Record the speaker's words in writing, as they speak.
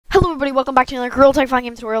Hello everybody, welcome back to another Gorilla Tag Fan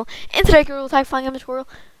Game tutorial. In today's Gorilla Tag Fan Game tutorial,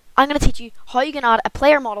 I'm going to teach you how you can add a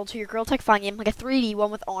player model to your Gorilla Tag Fan Game, like a 3D one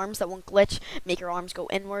with arms that won't glitch, make your arms go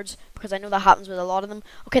inwards, because I know that happens with a lot of them.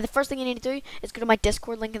 Okay, the first thing you need to do is go to my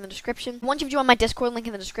Discord link in the description. Once you've joined my Discord link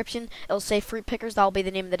in the description, it'll say Fruit Pickers, that'll be the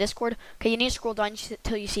name of the Discord. Okay, you need to scroll down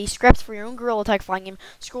till you see scripts for your own Gorilla Tag Fan Game.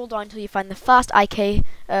 Scroll down till you find the Fast IK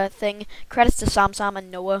thing, credits to Sam and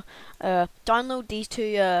Noah. Download these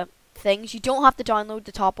two things. You don't have to download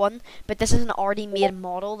the top one, but this is an already made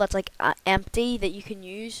model that's like empty that you can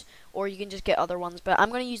use, or you can just get other ones, but I'm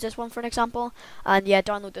going to use this one for an example. And yeah,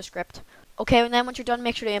 download the script. Okay, and then once you're done,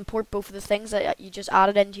 make sure to import both of the things that you just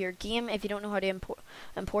added into your game. If you don't know how to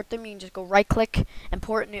import them, you can just go right click,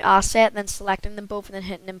 import new asset, and then selecting them both and then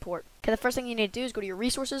hitting import. Okay, the first thing you need to do is go to your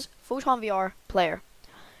resources, Photon VR player.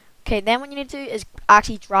 Okay, then what you need to do is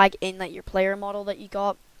actually drag in like your player model that you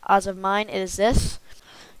got. As of mine, it is this.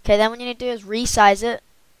 Okay, then what you need to do is resize it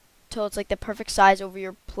till it's like the perfect size over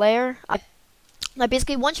your player. Now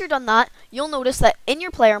basically, once you're done that, you'll notice that in your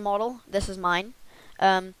player model, this is mine,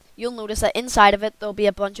 you'll notice that inside of it there'll be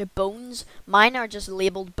a bunch of bones. Mine are just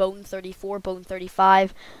labeled bone 34, bone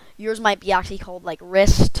 35. Yours might be actually called like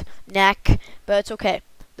wrist, neck, but it's okay.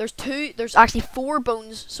 There's actually 4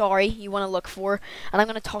 bones, sorry, you want to look for, and I'm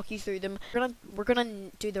going to talk you through them. We're gonna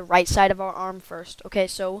do the right side of our arm first. Okay,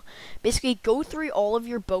 so basically go through all of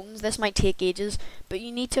your bones. This might take ages, but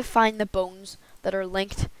you need to find the bones that are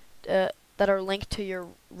linked to your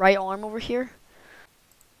right arm over here.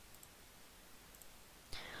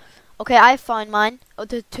 Okay, I found mine. Oh,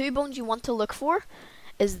 the 2 bones you want to look for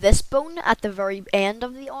is this bone at the very end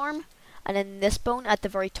of the arm, and then this bone at the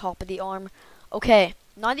very top of the arm. Okay,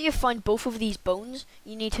 now that you've found both of these bones,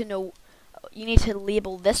 you need to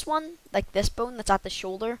label this one, like this bone that's at the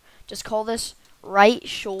shoulder. Just call this right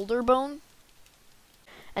shoulder bone.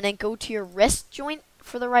 And then go to your wrist joint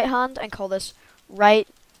for the right hand and call this right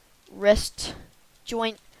wrist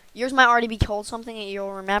joint. Yours might already be called something that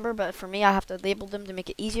you'll remember, but for me I have to label them to make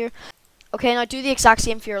it easier. Okay, now do the exact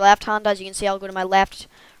same for your left hand. As you can see, I'll go to my left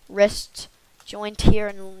wrist joint here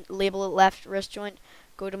and label it left wrist joint.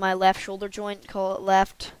 Go to my left shoulder joint, call it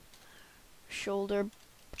left shoulder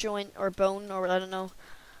joint or bone, or I don't know.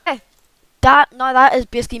 Okay, now that is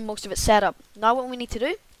basically most of it set up. Now what we need to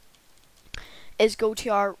do is go to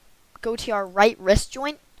our right wrist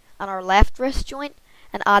joint and our left wrist joint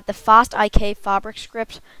and add the Fast IK fabric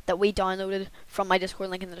script that we downloaded from my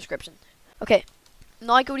Discord link in the description. Okay,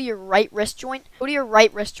 now go to your right wrist joint. Go to your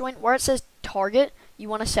right wrist joint where it says target. You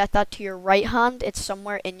want to set that to your right hand. It's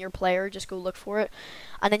somewhere in your player, just go look for it.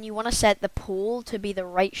 And then you want to set the pole to be the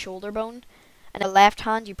right shoulder bone. And the left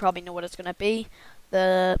hand, you probably know what it's going to be.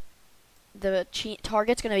 The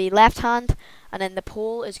target's going to be left hand, and then the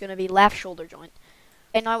pole is going to be left shoulder joint.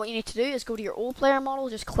 And now what you need to do is go to your old player model,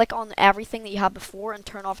 just click on everything that you had before and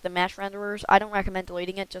turn off the mesh renderers. I don't recommend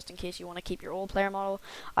deleting it just in case you want to keep your old player model.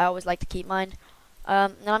 I always like to keep mine.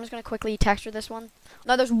 Now I'm just going to quickly texture this one.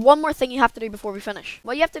 Now there's one more thing you have to do before we finish.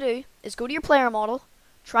 What you have to do is go to your player model,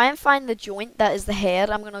 try and find the joint that is the head.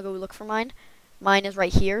 I'm going to go look for mine. Mine is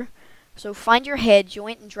right here. So find your head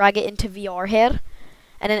joint and drag it into VR head.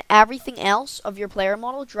 And then everything else of your player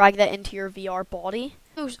model, drag that into your VR body.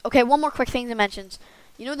 Okay, one more quick thing to mention.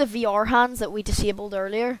 You know the VR hands that we disabled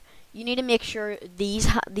earlier? You need to make sure these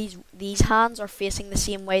hands are facing the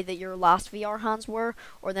same way that your last VR hands were,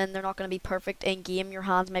 or then they're not going to be perfect in game. Your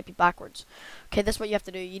hands might be backwards. Okay, this is what you have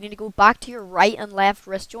to do. You need to go back to your right and left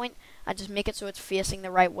wrist joint and just make it so it's facing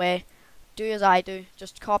the right way. Do as I do.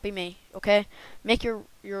 Just copy me, okay? Make your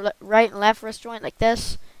right and left wrist joint like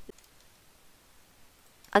this.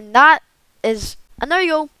 And there you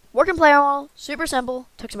go. Working player model, super simple.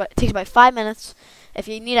 Takes about 5 minutes. If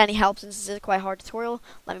you need any help, since this is quite a hard tutorial,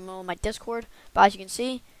 let me know on my Discord. But as you can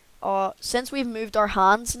see, since we've moved our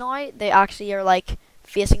hands now, they actually are like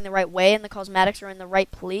facing the right way, and the cosmetics are in the right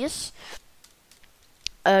place.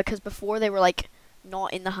 Because before they were like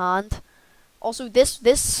not in the hand. Also, this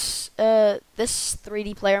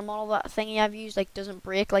 3D player model, that thingy I've used, like doesn't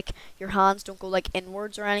break. Like your hands don't go like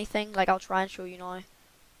inwards or anything. Like I'll try and show you now.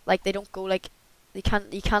 Like they don't go like you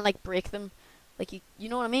can't like break them. Like you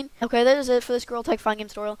know what I mean? Okay, that is it for this Gorilla Tag Fan Game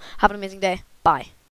tutorial. Have an amazing day. Bye.